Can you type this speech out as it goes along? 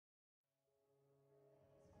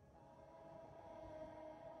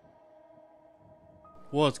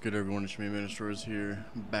What's good, everyone? It's me, Ministers here,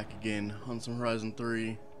 back again on some Horizon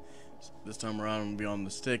 3. This time around, I'm gonna be on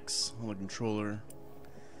the sticks, on the controller.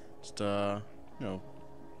 Just,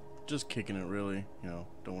 just kicking it, really.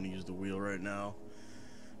 Don't want to use the wheel right now.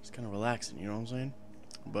 Just kind of relaxing, you know what I'm saying?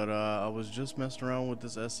 But, I was just messing around with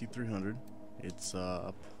this SC300. It's,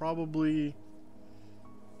 probably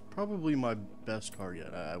my best car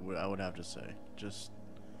yet, I would have to say. It's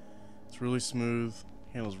really smooth,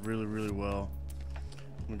 handles really well.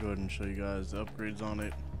 I'm gonna go ahead and show you guys the upgrades on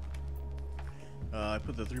it. I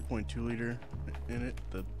put the 3.2 liter in it,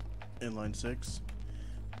 the inline 6.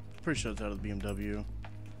 Pretty sure it's out of the BMW.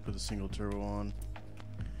 Put the single turbo on.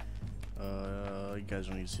 You guys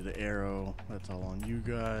don't need to see the arrow. That's all on you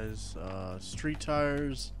guys. Street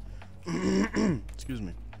tires. Excuse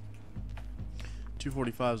me.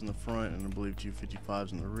 245s in the front and I believe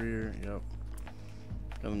 255s in the rear. Yep.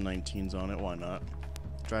 Got the 19s on it. Why not?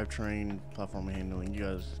 Drivetrain, platform handling, you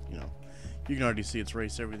guys, you can already see it's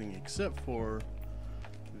raced everything except for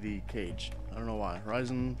the cage. I don't know why.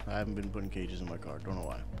 Horizon, I haven't been putting cages in my car. Don't know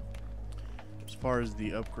why. As far as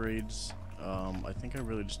the upgrades, I think I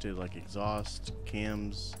really just did like exhaust,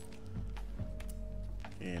 cams,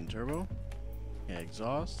 and turbo. Yeah,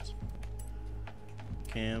 exhaust,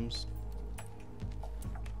 cams,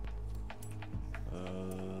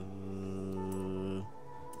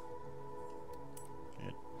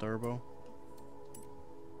 turbo.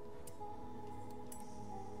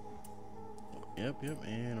 Yep,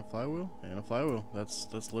 and a flywheel,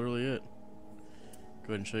 That's literally it. Go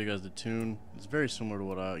ahead and show you guys the tune. It's very similar to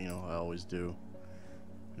what I always do.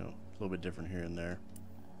 A little bit different here and there.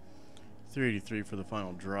 383 for the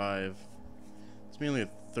final drive. It's mainly a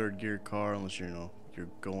third gear car, unless you're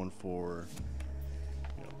going for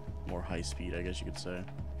more high speed, I guess you could say.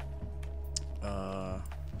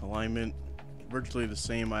 Alignment, virtually the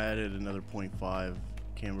same. I added another 0.5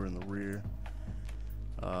 camber in the rear.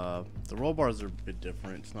 The roll bars are a bit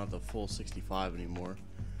different. It's not the full 65 anymore.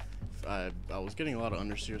 I was getting a lot of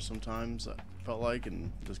understeer sometimes, I felt like,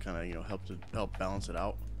 and just kind of help balance it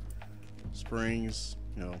out. Springs,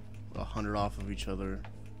 100 off of each other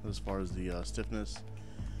as far as the stiffness.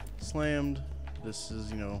 Slammed, this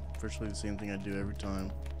is virtually the same thing I do every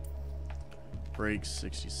time. Brakes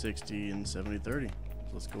 60-60 and 70-30.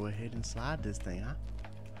 So let's go ahead and slide this thing, huh?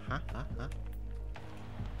 I'm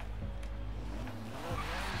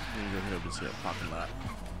gonna go ahead and see a parking lot.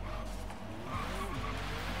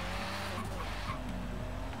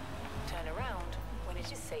 Turn around when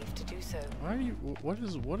it is safe to do so. Why are you?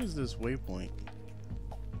 What is this waypoint?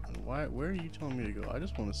 And where are you telling me to go? I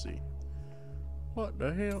just want to see. What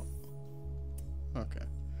the hell? Okay.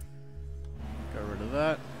 Got rid of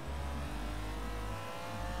that.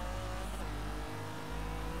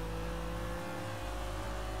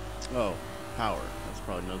 Oh, power. That's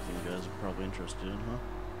probably another thing you guys are probably interested in, huh?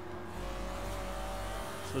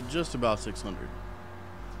 So just about 600.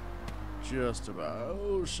 Just about.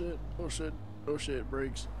 Oh shit,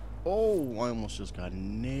 brakes. Oh, I almost just got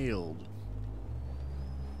nailed.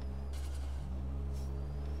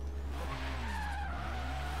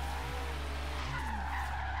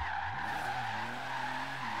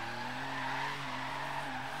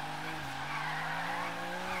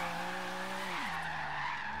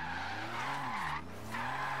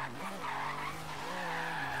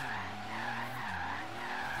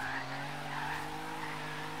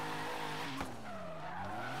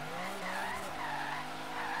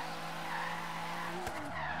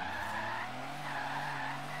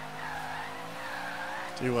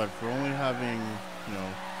 Tell you what, for only having,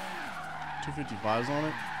 255s on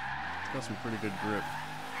it, it's got some pretty good grip.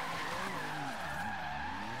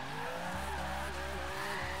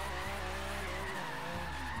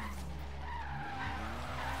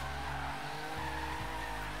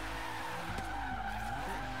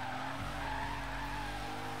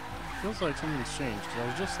 Feels like something's changed, because I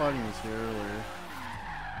was just sliding this here earlier.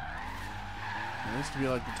 And it used to be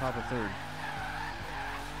like the top of third.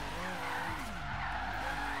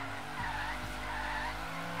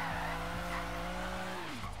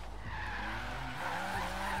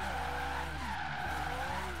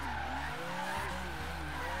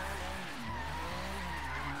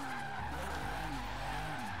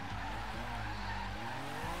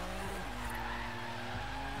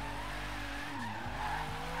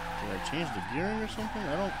 Did I change the gearing or something?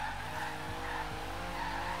 I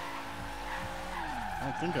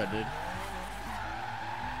don't think I did.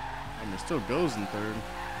 I mean, it still goes in third.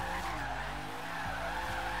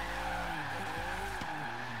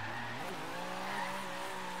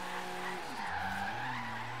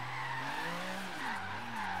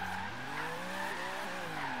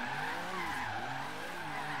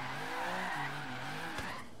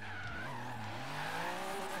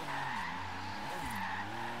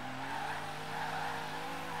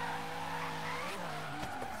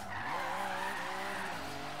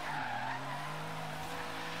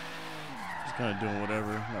 kind of doing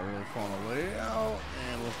whatever, not really falling away out,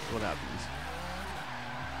 and look what happens.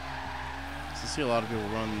 So I see a lot of people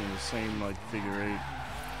run in the same like figure eight.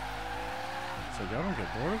 So y'all don't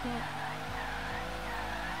get bored of that?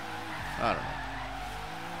 I don't know.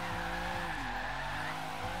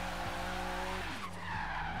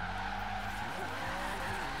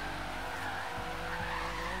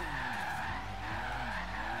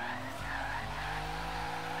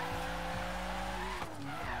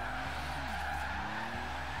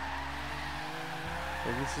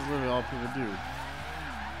 But this is literally all people do.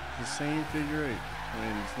 The same figure eight. I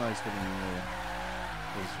mean, it's nice getting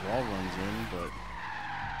those wall runs in, but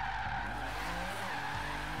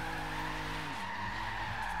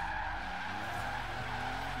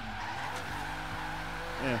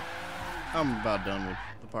yeah, I'm about done with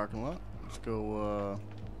the parking lot. Let's go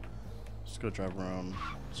drive around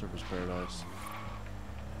Surface Paradise.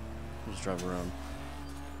 Just drive around,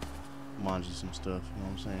 manji some stuff. You know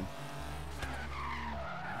what I'm saying?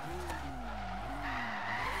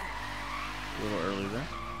 A little early there.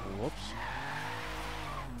 Whoops.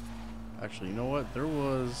 Actually, you know what? There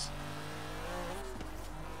was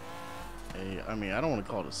I mean, I don't want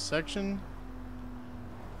to call it a section.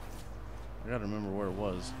 I gotta remember where it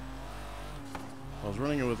was. I was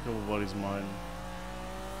running it with a couple buddies of mine.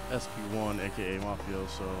 SP1, aka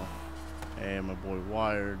Mafioso, and my boy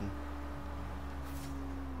Wired.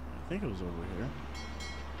 I think it was over here.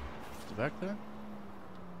 Is it back there?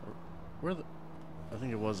 Or where the... I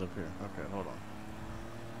think it was up here. Okay, hold on.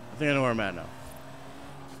 I think I know where I'm at now.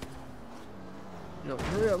 Yo,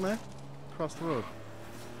 hurry up, man. Across the road.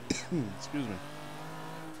 Excuse me.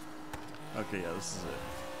 Okay, yeah, this is it.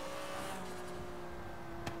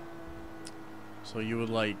 So you would,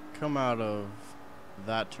 like, come out of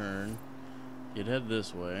that turn. You'd head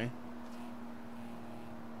this way.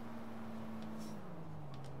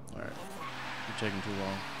 Alright. You're taking too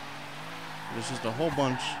long. There's just a whole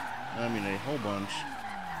bunch... I mean, a whole bunch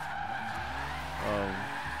of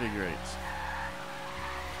figure eights.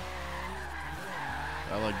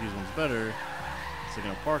 I like these ones better. It's like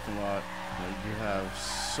in a parking lot, like you have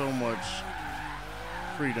so much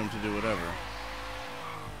freedom to do whatever.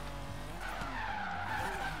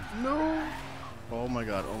 No! Oh my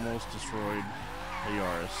god, almost destroyed a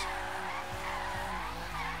Yaris.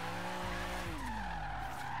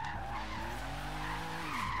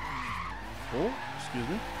 Oh, excuse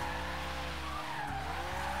me.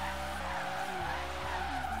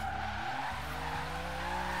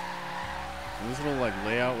 And this little like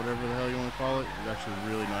layout, whatever the hell you want to call it, is actually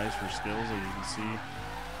really nice for skills. As you can see,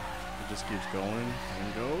 it just keeps going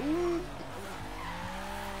and go.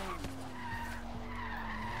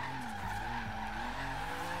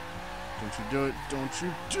 Don't you do it! Don't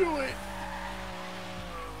you do it!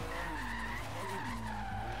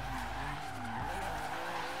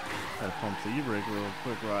 Gotta pump the e-brake real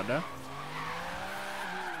quick right now.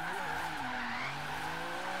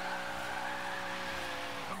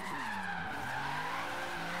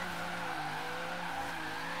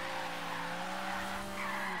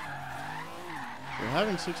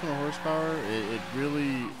 Having 600 horsepower, it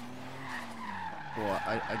really, well,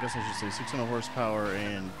 I guess I should say 600 horsepower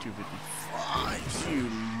and 255, you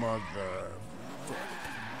mother.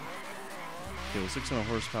 Okay, well, 600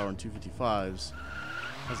 horsepower and 255s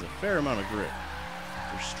has a fair amount of grip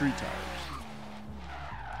for street tires.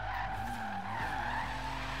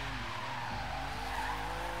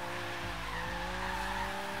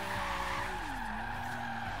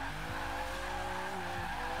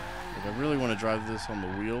 I really want to drive this on the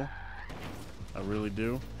wheel. I really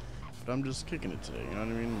do. But I'm just kicking it today, you know what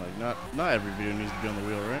I mean? Like, not every video needs to be on the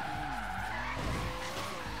wheel, right?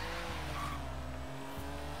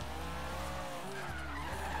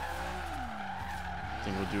 I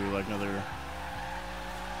think we'll do like another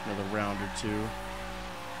round or two.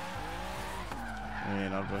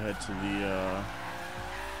 And I'll go ahead to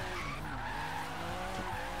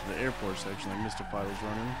the airport section like Mystify was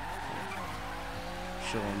running.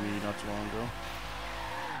 Showing me not too long ago.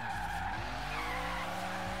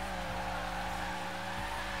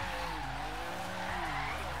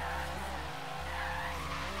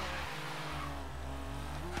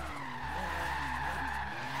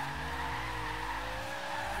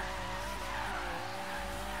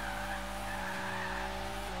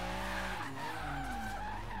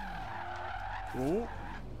 Oh,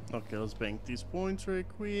 okay, let's bank these points right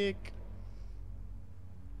quick.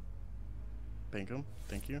 Bank them,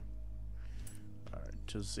 thank you. Alright,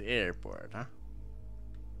 to the airport, huh?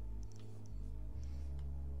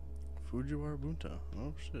 Fujiwara Bunta.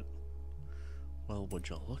 Oh shit. Well, would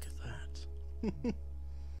you look at that?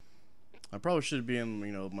 I probably should be in,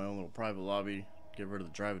 you know, my own little private lobby, get rid of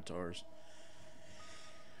the drivatars.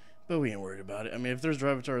 But we ain't worried about it. I mean, if there's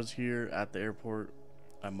drivatars here at the airport,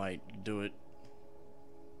 I might do it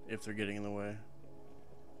if they're getting in the way,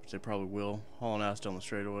 which they probably will. Hauling ass down the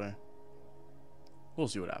straightaway. We'll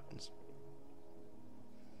see what happens.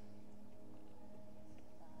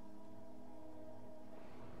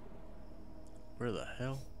 Where the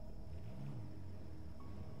hell?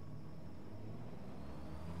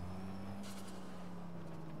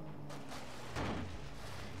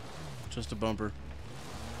 Just a bumper.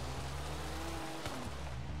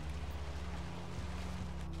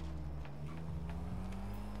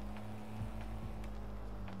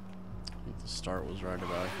 I think the start was right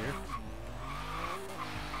about here.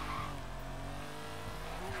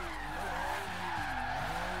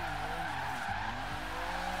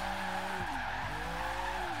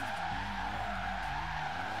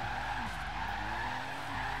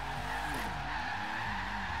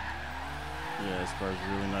 Yeah, this car's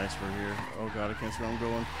really nice right here. Oh god, I can't see where I'm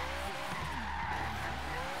going.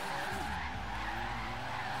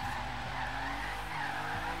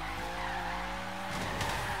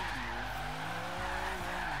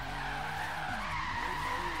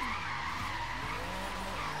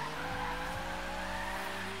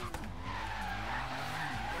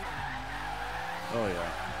 Oh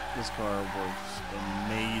yeah, this car works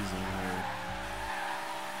amazing here.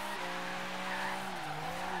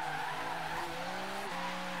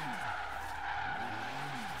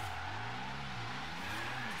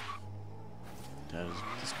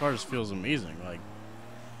 This car just feels amazing. Like,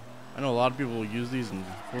 I know a lot of people will use these in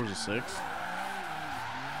Forza 6.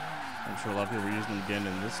 I'm sure a lot of people are using them again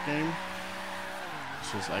in this game.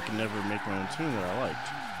 It's just I can never make my own tune that I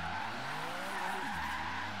liked.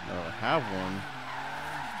 Now that I have one,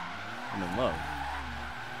 I'm in love.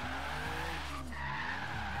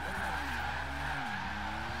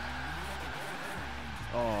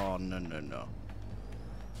 Oh, no, no, no.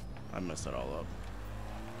 I messed that all up.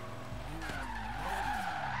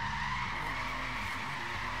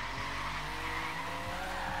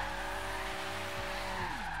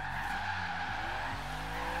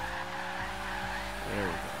 There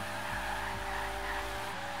we go.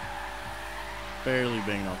 Barely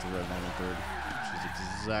banging off the red line in third, which is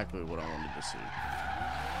exactly what I wanted to see.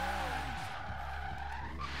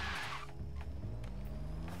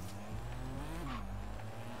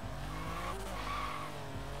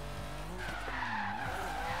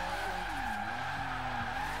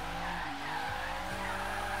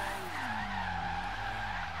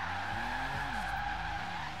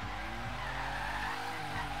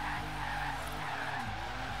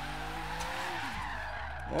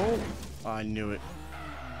 Oh, I knew it.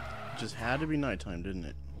 It just had to be nighttime, didn't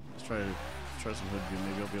it? Let's try some hood view.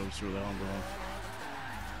 Maybe I'll be able to see where the hell I'm going.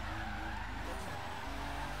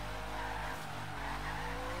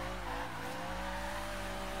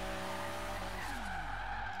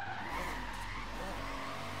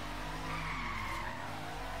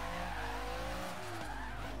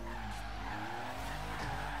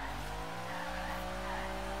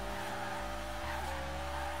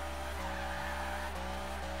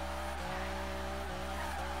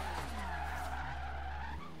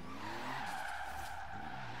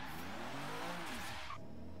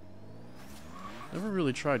 Never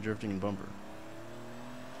really tried drifting in bumper.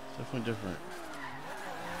 It's definitely different.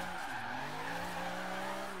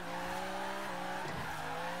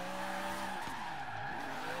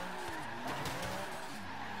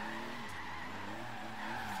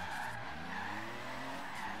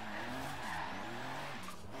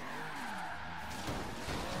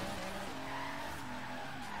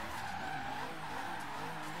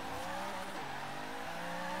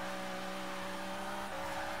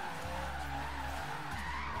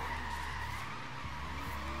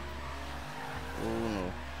 Oh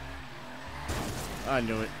no. I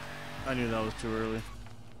knew it. I knew that was too early.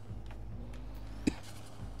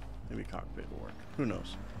 Maybe cockpit will work. Who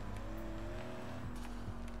knows?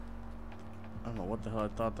 I don't know what the hell I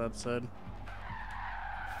thought that said.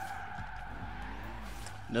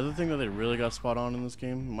 Another thing that they really got spot on in this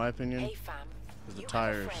game, in my opinion, Hey fam, is the you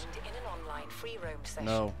tires. have a friend in an online free roam session.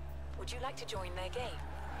 No. Would you like to join their game?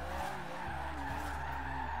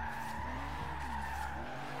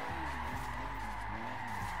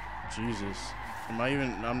 Jesus. Am I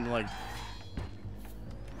even, I'm like, I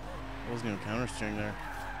wasn't even counter steering there.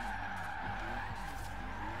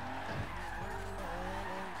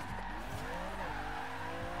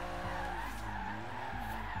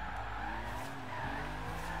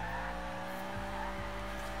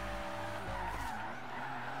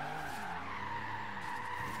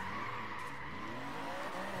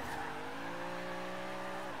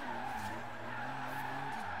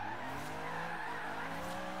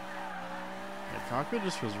 cockpit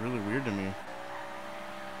just feels really weird to me.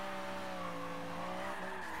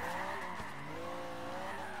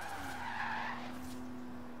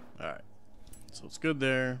 Alright. So it's good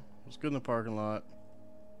there. It's good in the parking lot.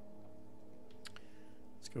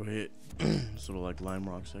 Let's go hit sort of like Lime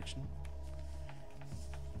Rock section.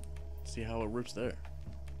 See how it rips there.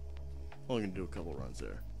 Only gonna do a couple runs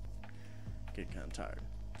there. Get kind of tired.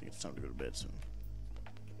 I think it's time to go to bed soon.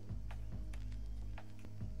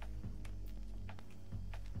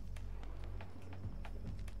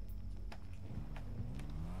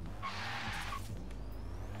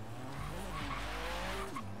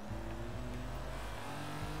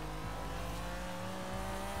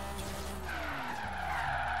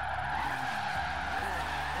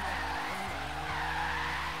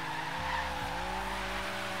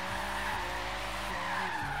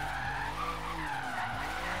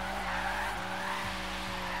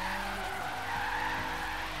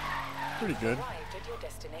 Pretty good. Arrived at your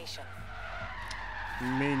destination. You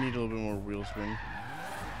may need a little bit more wheel spin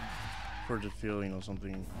for it to feel, you know,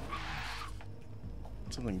 something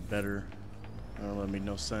better. I don't know, that made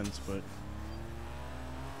no sense, but it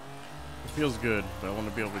feels good. But I want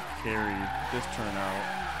to be able to carry this turn out.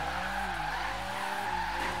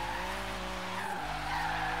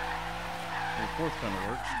 And the fourth kind of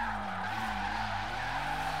works.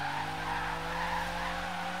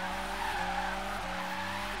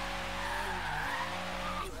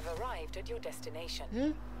 Arrived at your destination. Yeah.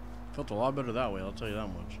 Felt a lot better that way, I'll tell you that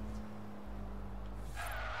much.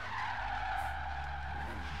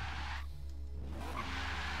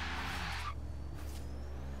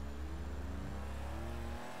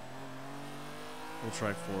 We'll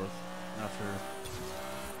try fourth after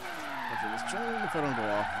this turn if I don't go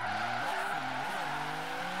off.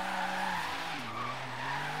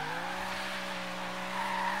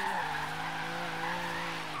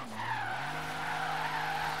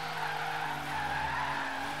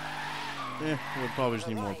 Yeah, we'll probably just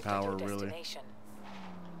need more power, really.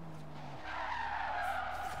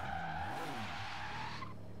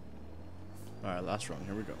 Alright, last run.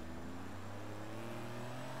 Here we go.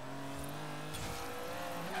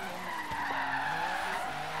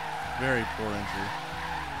 Very poor entry.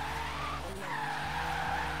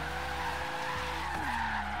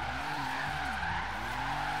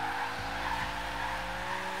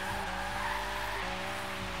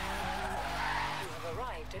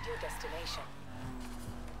 At your destination.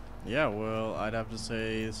 Yeah, well, I'd have to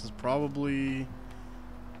say this is probably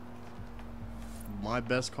my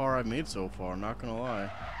best car I've made so far, not gonna lie.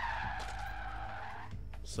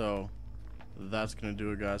 So that's gonna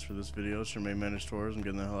do it, guys, for this video. It's your main Managed Tours. I'm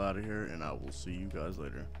getting the hell out of here, and I will see you guys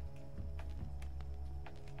later.